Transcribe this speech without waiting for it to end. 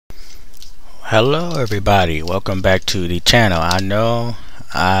Hello everybody, welcome back to the channel. I know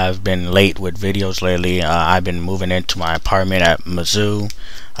I've been late with videos lately. I've been moving into my apartment at Mizzou,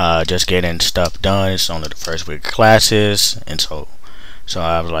 just getting stuff done. It's only the first week of classes, and so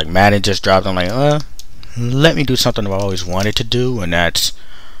I was like, Madden just dropped. I'm like, let me do something I've always wanted to do, and that's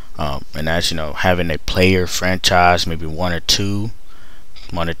you know, having a player franchise, maybe one or two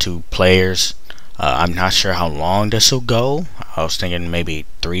players. I'm not sure how long this will go. I was thinking maybe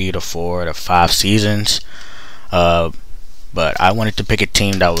 3 to 4 to 5 seasons. But I wanted to pick a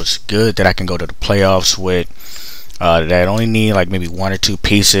team that was good, that I can go to the playoffs with, that only need like maybe 1 or 2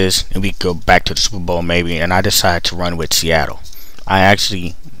 pieces, and we go back to the Super Bowl maybe. And I decided to run with Seattle. I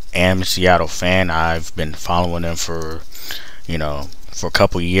actually am a Seattle fan. I've been following them for a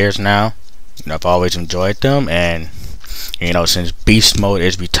couple years now. I've always enjoyed them, and since Beast Mode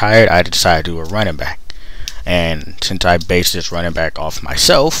is retired, I decided to do a running back. And since I based this running back off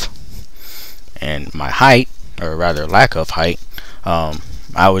myself and my height, or rather lack of height,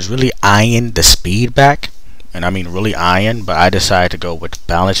 I was really eyeing the speed back, and I mean really eyeing, but I decided to go with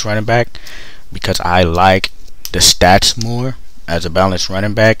balanced running back because I like the stats more as a balanced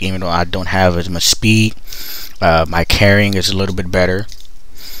running back. Even though I don't have as much speed, my carrying is a little bit better,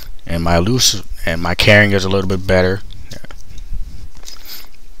 and my carrying is a little bit better.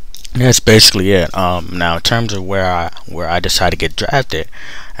 That's basically it. Now in terms of where I decided to get drafted,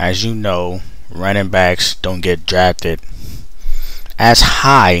 as you know, running backs don't get drafted as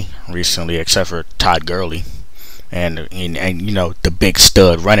high recently, except for Todd Gurley, and the big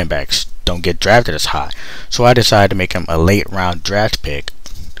stud running backs don't get drafted as high. So I decided to make him a late round draft pick,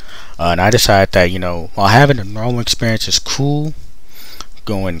 and I decided that while having a normal experience is cool,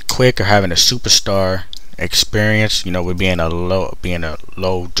 going quick or having a superstar experience, with being a low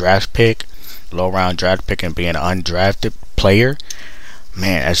round draft pick and being an undrafted player,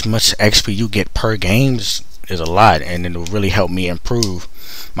 man, as much XP you get per game is a lot, and it'll really help me improve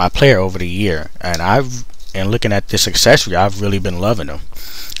my player over the year. And looking at this accessory, I've really been loving them.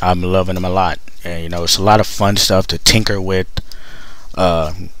 I'm loving them a lot, and it's a lot of fun stuff to tinker with.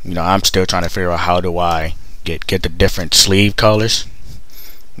 I'm still trying to figure out how do I get the different sleeve colors.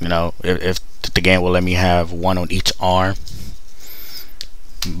 If the game will let me have one on each arm.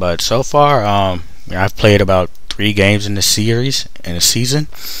 But so far, I've played about 3 games in the season,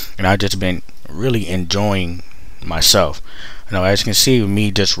 and I've just been really enjoying myself. As you can see, with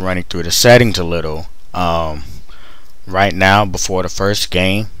me just running through the settings a little, right now before the first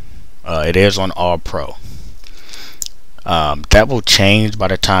game, it is on All Pro. That will change by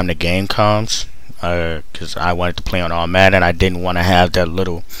the time the game comes, because I wanted to play on all Madden. I didn't want to have that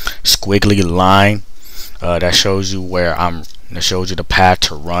little squiggly line that shows you that shows you the path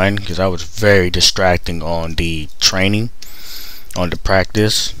to run, because that was very distracting on the training, on the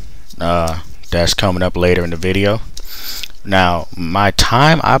practice that's coming up later in the video. Now my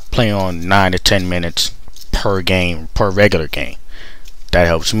time, I play on 9 to 10 minutes per game, per regular game. That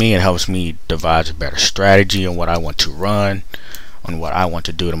helps me. It helps me devise a better strategy on what I want to run, on what I want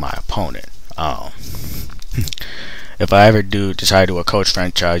to do to my opponent. If I ever decide to do a coach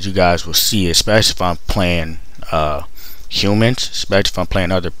franchise, you guys will see, especially if I'm playing humans, especially if I'm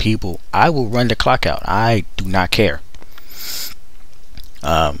playing other people, I will run the clock out. I do not care.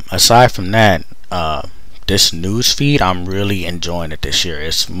 Aside from that, this news feed, I'm really enjoying it this year.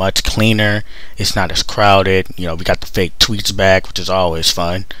 It's much cleaner. It's not as crowded. We got the fake tweets back, which is always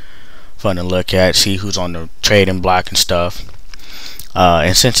fun to look at, see who's on the trading block and stuff.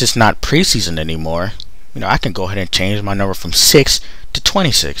 And since it's not preseason anymore, I can go ahead and change my number from 6 to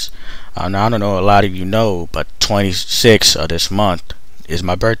 26. Now I don't know, a lot of you know, but 26 of this month is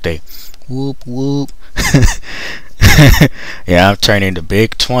my birthday. Whoop whoop. Yeah, I'm turning the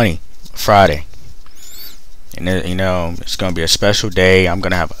big 20 Friday, and it's gonna be a special day. I'm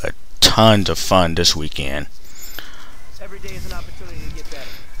gonna have tons of fun this weekend. Every day is an opportunity to get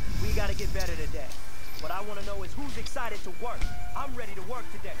better. We gotta get better today. What I want to know is who's excited to work. I'm ready to work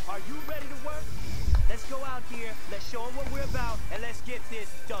today. Are you ready to work? Let's go out here, let's show them what we're about, and let's get this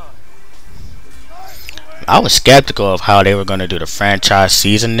done. I was skeptical of how they were going to do the franchise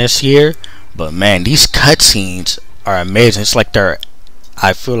season this year, but man, these cutscenes are amazing. It's like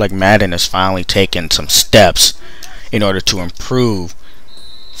I feel like Madden is finally taking some steps in order to improve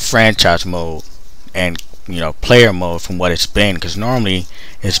franchise mode and player mode from what it's been, because normally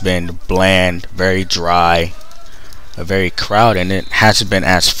it's been bland, very dry, very crowded, and it hasn't been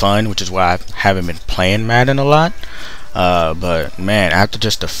as fun, which is why I haven't been playing Madden a lot. But man, after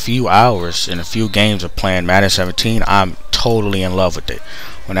just a few hours and a few games of playing Madden 17, I'm totally in love with it.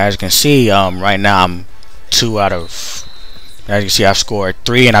 As you can see, right now I'm 2 out of As you see, I've scored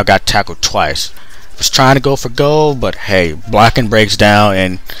 3 and I've got tackled twice. I was trying to go for goal, but hey, blocking breaks down,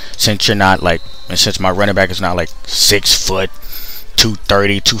 and since my running back is not like 6 foot,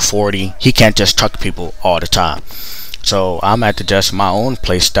 230, 240, he can't just tuck people all the time. So I'm at to adjust my own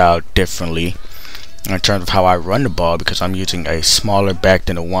play style differently in terms of how I run the ball, because I'm using a smaller back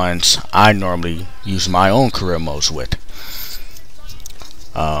than the ones I normally use my own career modes with.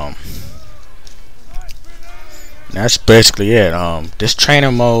 That's basically it. This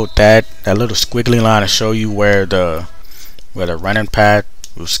trainer mode, that little squiggly line to show you where the running path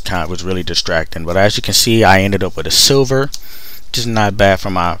was really distracting. But as you can see, I ended up with a silver, which is not bad for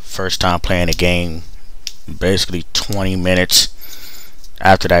my first time playing a game. Basically 20 minutes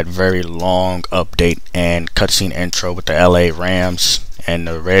after that very long update and cutscene intro with the LA Rams and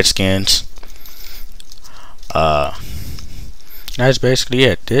the Redskins. That's basically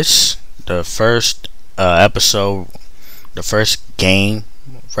it. The first episode, the first game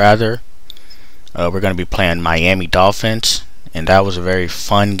rather, we're going to be playing Miami Dolphins, and that was a very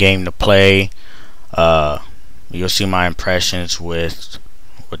fun game to play. You'll see my impressions with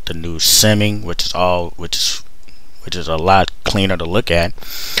the new simming, which is a lot cleaner to look at.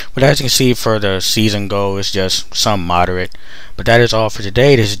 But as you can see, for the season goal, it's just some moderate. But that is all for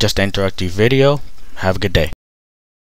today. This is just an interactive video. Have a good day.